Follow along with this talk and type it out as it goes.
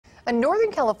A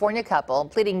Northern California couple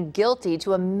pleading guilty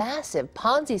to a massive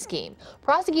Ponzi scheme.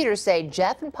 Prosecutors say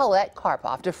Jeff and Paulette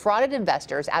Carpoff defrauded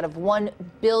investors out of $1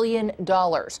 billion.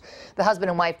 The husband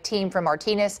and wife team from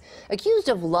Martinez accused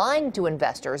of lying to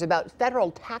investors about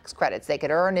federal tax credits they could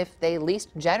earn if they leased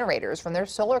generators from their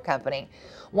solar company.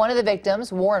 One of the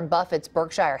victims, Warren Buffett's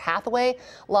Berkshire Hathaway,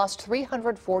 lost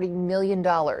 $340 million.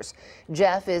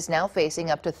 Jeff is now facing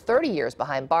up to 30 years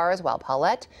behind bars, while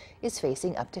Paulette is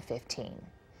facing up to 15.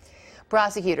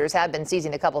 Prosecutors have been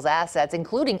seizing the couple's assets,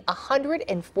 including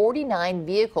 149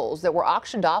 vehicles that were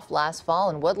auctioned off last fall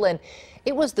in Woodland.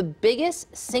 It was the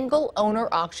biggest single-owner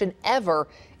auction ever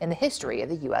in the history of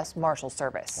the U.S. Marshal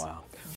Service. Wow.